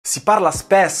Si parla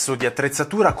spesso di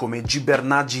attrezzatura come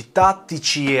gibernaggi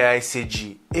tattici e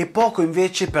ASG e poco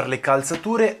invece per le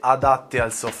calzature adatte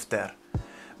al Softair.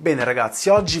 Bene ragazzi,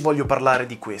 oggi voglio parlare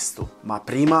di questo, ma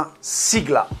prima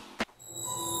sigla!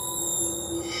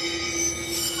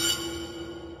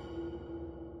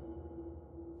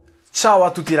 Ciao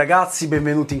a tutti ragazzi,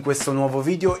 benvenuti in questo nuovo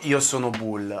video, io sono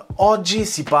Bull. Oggi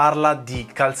si parla di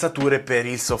calzature per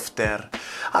il Softair,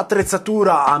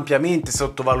 attrezzatura ampiamente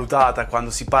sottovalutata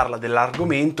quando si parla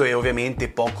dell'argomento e ovviamente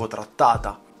poco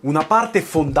trattata. Una parte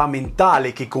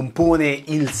fondamentale che compone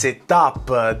il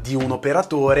setup di un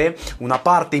operatore, una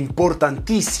parte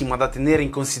importantissima da tenere in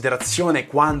considerazione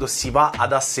quando si va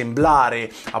ad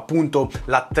assemblare appunto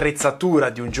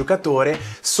l'attrezzatura di un giocatore,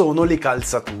 sono le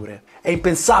calzature. È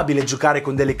impensabile giocare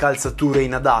con delle calzature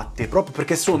inadatte, proprio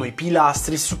perché sono i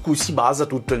pilastri su cui si basa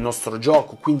tutto il nostro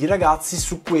gioco, quindi ragazzi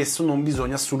su questo non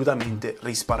bisogna assolutamente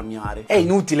risparmiare. È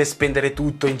inutile spendere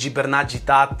tutto in gibernaggi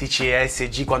tattici e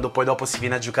ASG quando poi dopo si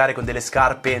viene a giocare con delle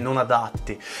scarpe non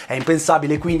adatte. È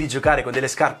impensabile quindi giocare con delle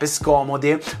scarpe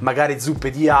scomode, magari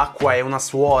zuppe di acqua e una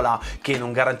suola che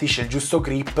non garantisce il giusto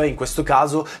grip. In questo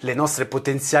caso le nostre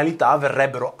potenzialità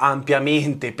verrebbero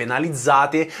ampiamente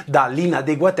penalizzate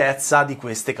dall'inadeguatezza di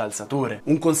queste calzature.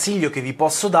 Un consiglio che vi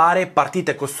posso dare: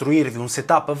 partite a costruirvi un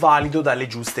setup valido dalle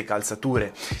giuste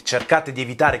calzature. Cercate di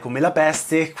evitare come la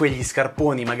peste quegli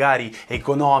scarponi magari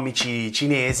economici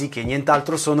cinesi che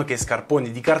nient'altro sono che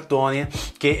scarponi di cartone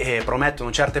che promettono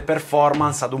certe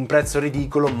performance ad un prezzo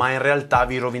ridicolo, ma in realtà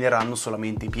vi rovineranno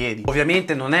solamente i piedi.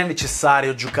 Ovviamente non è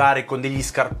necessario giocare con degli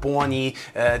scarponi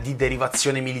di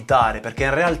derivazione militare, perché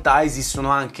in realtà esistono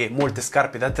anche molte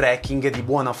scarpe da trekking di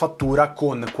buona fattura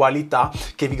con qualità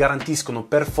che vi garantiscono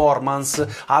performance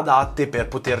adatte per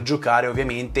poter giocare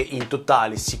ovviamente in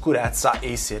totale sicurezza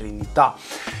e serenità.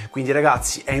 Quindi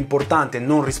ragazzi, è importante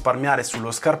non risparmiare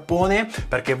sullo scarpone,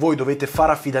 perché voi dovete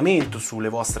fare affidamento sulle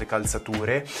vostre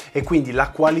calzature e quindi la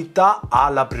qualità ha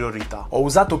la priorità. Ho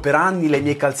usato per anni le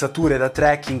mie calzature da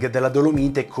trekking della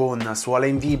Dolomite con suola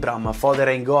in Vibram,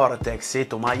 fodera in gore-tex e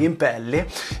tomaie in pelle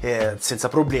senza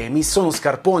problemi. Sono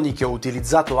scarponi che ho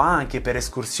utilizzato anche per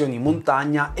escursioni in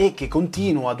montagna e che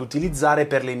continuo ad utilizzare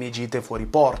per le mie gite fuori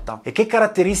porta. E che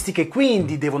caratteristiche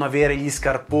quindi devono avere gli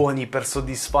scarponi per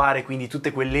soddisfare quindi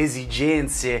tutte quelle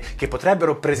esigenze che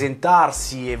potrebbero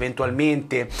presentarsi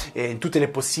eventualmente in tutte le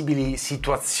possibili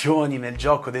situazioni nel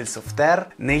gioco del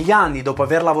Softair? Negli anni, dopo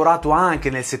aver lavorato anche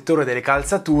nel settore delle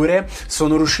calzature,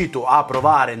 sono riuscito a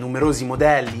provare numerosi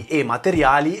modelli e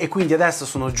materiali e quindi adesso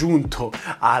sono giunto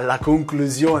alla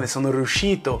conclusione, sono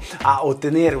riuscito a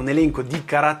ottenere un elenco di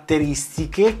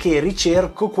caratteristiche che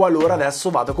ricerco qualora adesso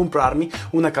vado a comprarmi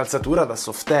una calzatura da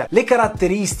Softair. Le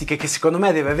caratteristiche che secondo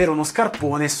me deve avere uno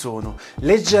scarpone sono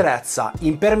leggerezza,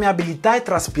 impermeabilità e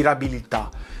traspirabilità,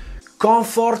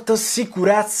 comfort,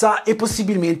 sicurezza e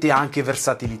possibilmente anche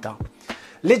versatilità.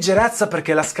 Leggerezza,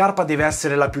 perché la scarpa deve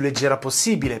essere la più leggera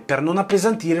possibile per non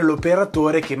appesantire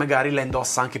l'operatore che magari la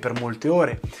indossa anche per molte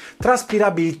ore.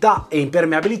 Traspirabilità e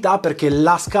impermeabilità, perché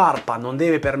la scarpa non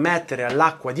deve permettere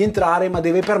all'acqua di entrare ma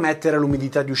deve permettere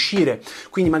all'umidità di uscire,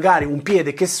 quindi magari un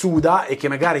piede che suda e che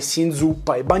magari si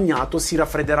inzuppa e bagnato si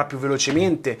raffredderà più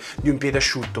velocemente di un piede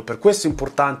asciutto, per questo è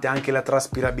importante anche la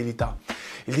traspirabilità.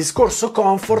 Il discorso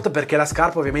comfort, perché la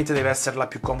scarpa ovviamente deve essere la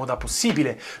più comoda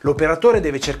possibile, l'operatore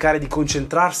deve cercare di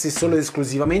concentrarsi solo ed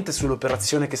esclusivamente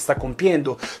sull'operazione che sta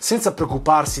compiendo, senza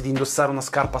preoccuparsi di indossare una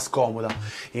scarpa scomoda.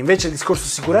 E invece il discorso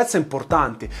sicurezza è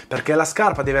importante, perché la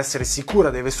scarpa deve essere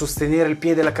sicura, deve sostenere il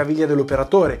piede e la caviglia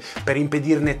dell'operatore per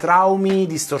impedirne traumi,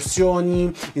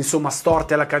 distorsioni, insomma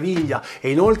storte alla caviglia, e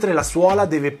inoltre la suola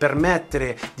deve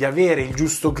permettere di avere il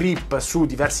giusto grip su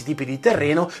diversi tipi di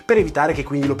terreno per evitare che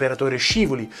quindi l'operatore scivoli.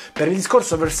 Per il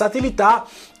discorso versatilità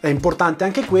è importante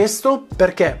anche questo,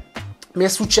 perché mi è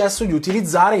successo di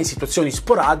utilizzare in situazioni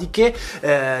sporadiche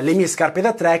le mie scarpe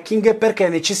da trekking perché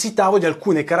necessitavo di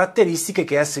alcune caratteristiche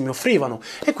che esse mi offrivano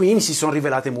e quindi mi si sono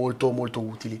rivelate molto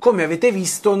utili. Come avete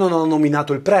visto non ho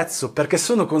nominato il prezzo perché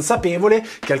sono consapevole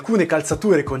che alcune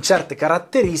calzature con certe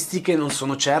caratteristiche non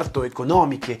sono certo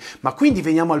economiche, ma quindi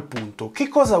veniamo al punto. Che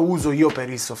cosa uso io per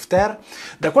il Softair?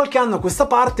 Da qualche anno a questa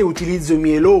parte utilizzo i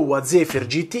miei LOWA Zephyr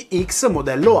GTX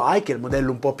modello A, che è il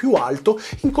modello un po' più alto,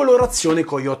 in colorazione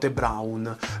Coyote Brown.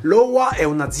 down. LOWA è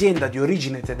un'azienda di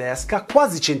origine tedesca,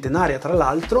 quasi centenaria tra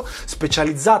l'altro,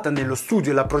 specializzata nello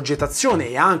studio e la progettazione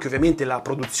e anche ovviamente la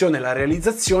produzione e la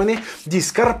realizzazione di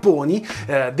scarponi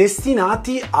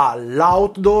destinati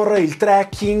all'outdoor, il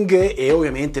trekking e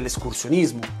ovviamente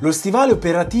l'escursionismo. Lo stivale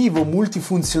operativo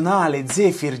multifunzionale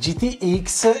Zephyr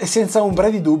GTX è senza ombra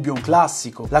di dubbio un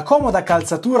classico. La comoda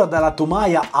calzatura dalla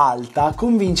tomaia alta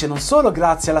convince non solo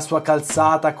grazie alla sua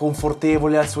calzata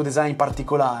confortevole e al suo design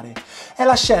particolare, è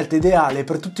la scelta ideale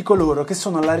per tutti coloro che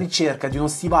sono alla ricerca di uno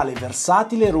stivale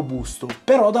versatile e robusto,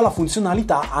 però dalla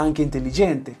funzionalità anche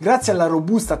intelligente. Grazie alla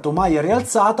robusta tomaia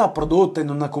rialzata, prodotta in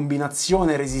una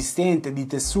combinazione resistente di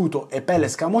tessuto e pelle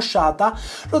scamosciata,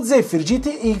 lo Zephyr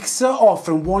GTX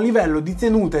offre un buon livello di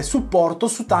tenuta e supporto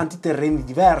su tanti terreni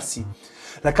diversi.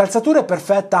 La calzatura è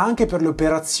perfetta anche per le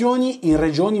operazioni in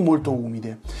regioni molto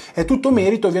umide. È tutto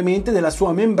merito ovviamente della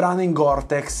sua membrana in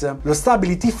gore-tex. Lo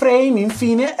stability frame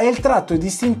infine è il tratto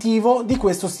distintivo di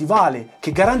questo stivale,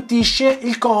 che garantisce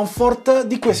il comfort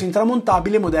di questo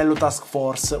intramontabile modello Task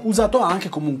Force, usato anche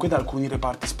comunque da alcuni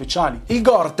reparti speciali. Il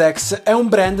gore-tex è un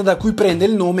brand da cui prende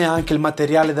il nome anche il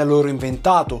materiale da loro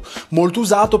inventato, molto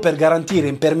usato per garantire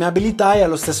impermeabilità e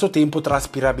allo stesso tempo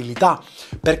traspirabilità,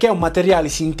 perché è un materiale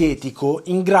sintetico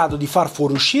in grado di far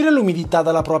fuoriuscire l'umidità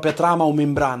dalla propria trama o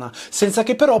membrana, senza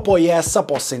che però poi essa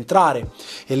possa entrare.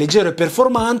 È leggero e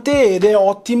performante ed è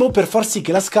ottimo per far sì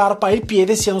che la scarpa e il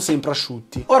piede siano sempre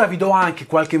asciutti. Ora vi do anche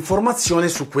qualche informazione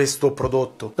su questo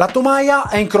prodotto. La tomaia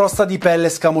è in crosta di pelle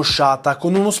scamosciata,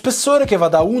 con uno spessore che va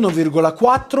da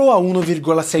 1,4 a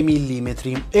 1,6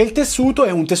 mm e il tessuto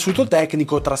è un tessuto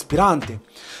tecnico traspirante.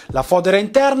 La fodera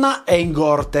interna è in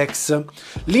gore-tex.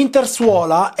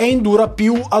 L'intersuola è in dura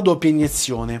più a doppia iniezione.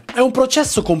 È un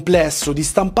processo complesso di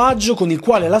stampaggio con il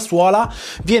quale la suola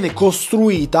viene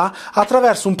costruita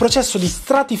attraverso un processo di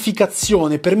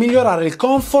stratificazione per migliorare il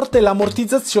comfort e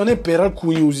l'ammortizzazione per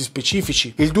alcuni usi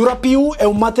specifici. Il dura più è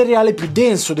un materiale più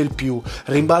denso del più,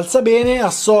 rimbalza bene,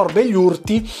 assorbe gli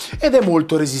urti ed è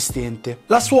molto resistente.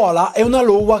 La suola è una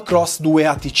LOWA Cross 2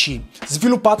 ATC,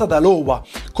 sviluppata da LOWA,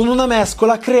 con una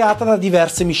mescola creata da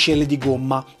diverse miscele di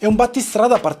gomma e un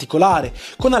battistrada particolare,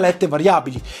 con alette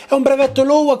variabili. È un brevetto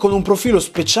LOWA con un profilo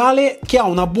speciale che ha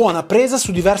una buona presa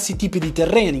su diversi tipi di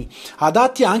terreni,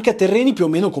 adatti anche a terreni più o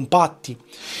meno compatti.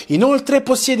 Inoltre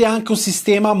possiede anche un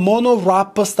sistema Mono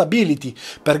Wrap Stability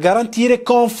per garantire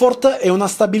comfort e una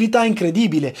stabilità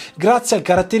incredibile, grazie al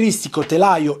caratteristico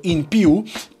telaio in PU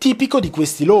tipico di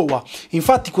questi LOWA.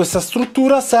 Infatti questa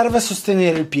struttura serve a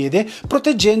sostenere il piede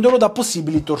proteggendolo da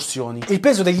possibili torsioni. Il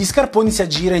peso degli scarponi si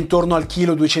aggira intorno al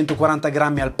chilo 240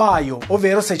 grammi al paio,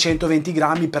 ovvero 620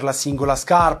 grammi per la singola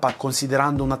scarpa,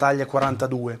 considerando una taglia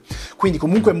 42. Quindi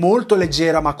comunque molto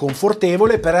leggera ma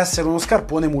confortevole per essere uno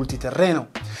scarpone multiterreno.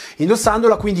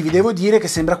 Indossandola quindi vi devo dire che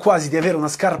sembra quasi di avere una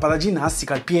scarpa da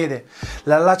ginnastica al piede.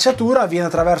 L'allacciatura avviene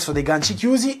attraverso dei ganci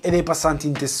chiusi e dei passanti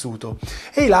in tessuto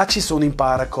e i lacci sono in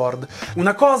paracord.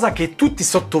 Una cosa che tutti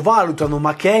sottovalutano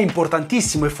ma che è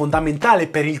importantissimo e fondamentale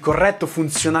per il corretto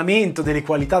funzionamento delle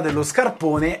qualità dello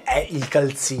scarpone è il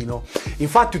calzino.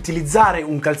 Infatti utilizzare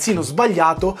un calzino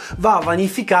sbagliato va a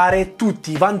vanificare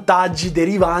tutti i vantaggi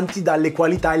derivanti dalle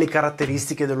qualità e le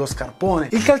caratteristiche dello scarpone.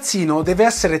 Il calzino deve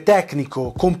essere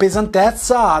tecnico, con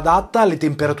pesantezza adatta alle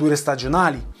temperature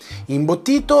stagionali,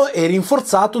 imbottito e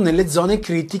rinforzato nelle zone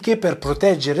critiche per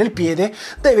proteggere il piede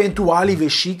da eventuali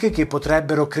vesciche che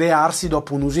potrebbero crearsi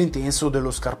dopo un uso intenso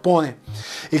dello scarpone.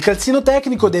 Il calzino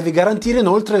tecnico deve garantire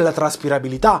inoltre la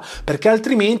traspirabilità, perché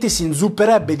altrimenti si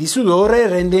inzupperebbe di sudore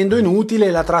rendendo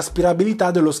inutile la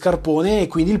traspirabilità dello scarpone e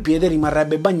quindi il piede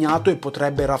rimarrebbe bagnato e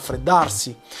potrebbe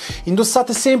raffreddarsi.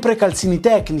 Indossate sempre calzini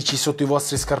tecnici sotto i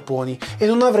vostri scarponi e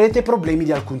non avrete problemi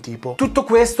di alcun tipo. Tutto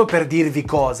questo per dirvi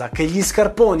cosa? Che gli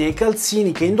scarponi e i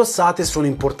calzini che indossate sono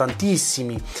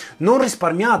importantissimi. Non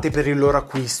risparmiate per il loro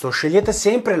acquisto, scegliete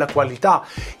sempre la qualità.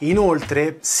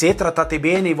 Inoltre, se trattate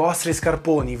bene i vostri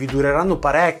scarponi, vi dureranno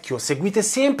parecchio. Seguite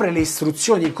sempre le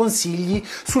istruzioni e consigli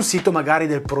sul sito magari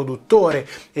del produttore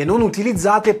e non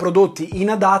utilizzate prodotti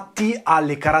inadatti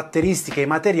alle caratteristiche e ai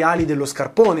materiali dello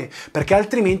scarpone, perché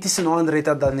altrimenti se no andrete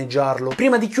a danneggiarlo.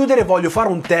 Prima di chiudere voglio fare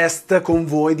un test con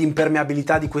voi di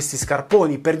impermeabilità di questi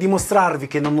scarponi per dimostrarvi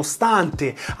che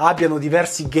nonostante abbiano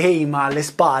diversi game alle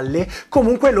spalle,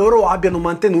 comunque loro abbiano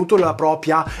mantenuto la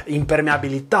propria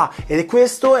impermeabilità, ed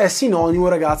questo è sinonimo,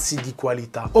 ragazzi, di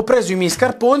qualità. Ho preso i miei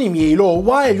scarponi, i miei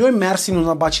LOWA, e li ho immersi in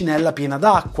una bacinella piena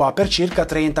d'acqua per circa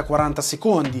 30-40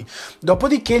 secondi,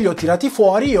 dopodiché li ho tirati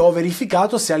fuori e ho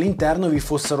verificato se all'interno vi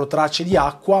fossero tracce di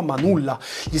acqua, ma nulla.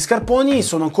 Gli scarponi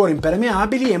sono ancora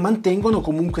impermeabili e mantengono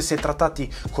comunque, se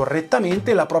trattati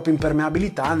correttamente, la propria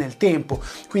impermeabilità nel tempo.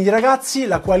 Quindi ragazzi,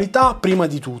 la qualità prima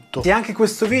di tutto. E anche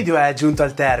questo video è giunto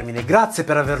al termine, grazie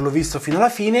per averlo visto fino alla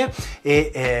fine,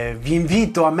 e vi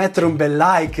invito a mettere un bel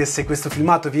like se questo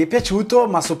filmato vi è piaciuto,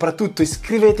 ma soprattutto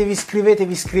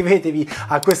iscrivetevi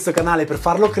a questo canale per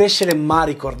farlo crescere, ma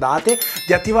ricordate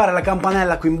di attivare la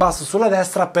campanella qui in basso sulla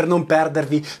destra per non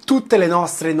perdervi tutte le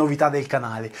nostre novità del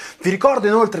canale. Vi ricordo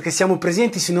inoltre che siamo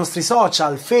presenti sui nostri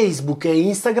social Facebook e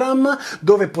Instagram,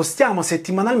 dove postiamo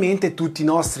settimanalmente tutti i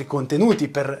nostri contenuti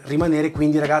per rimanere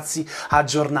quindi, ragazzi,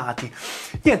 aggiornati.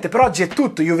 Niente, per oggi è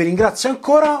tutto, io vi ringrazio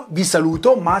ancora, vi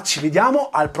saluto, ma ci vediamo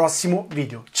al prossimo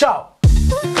video. Ciao!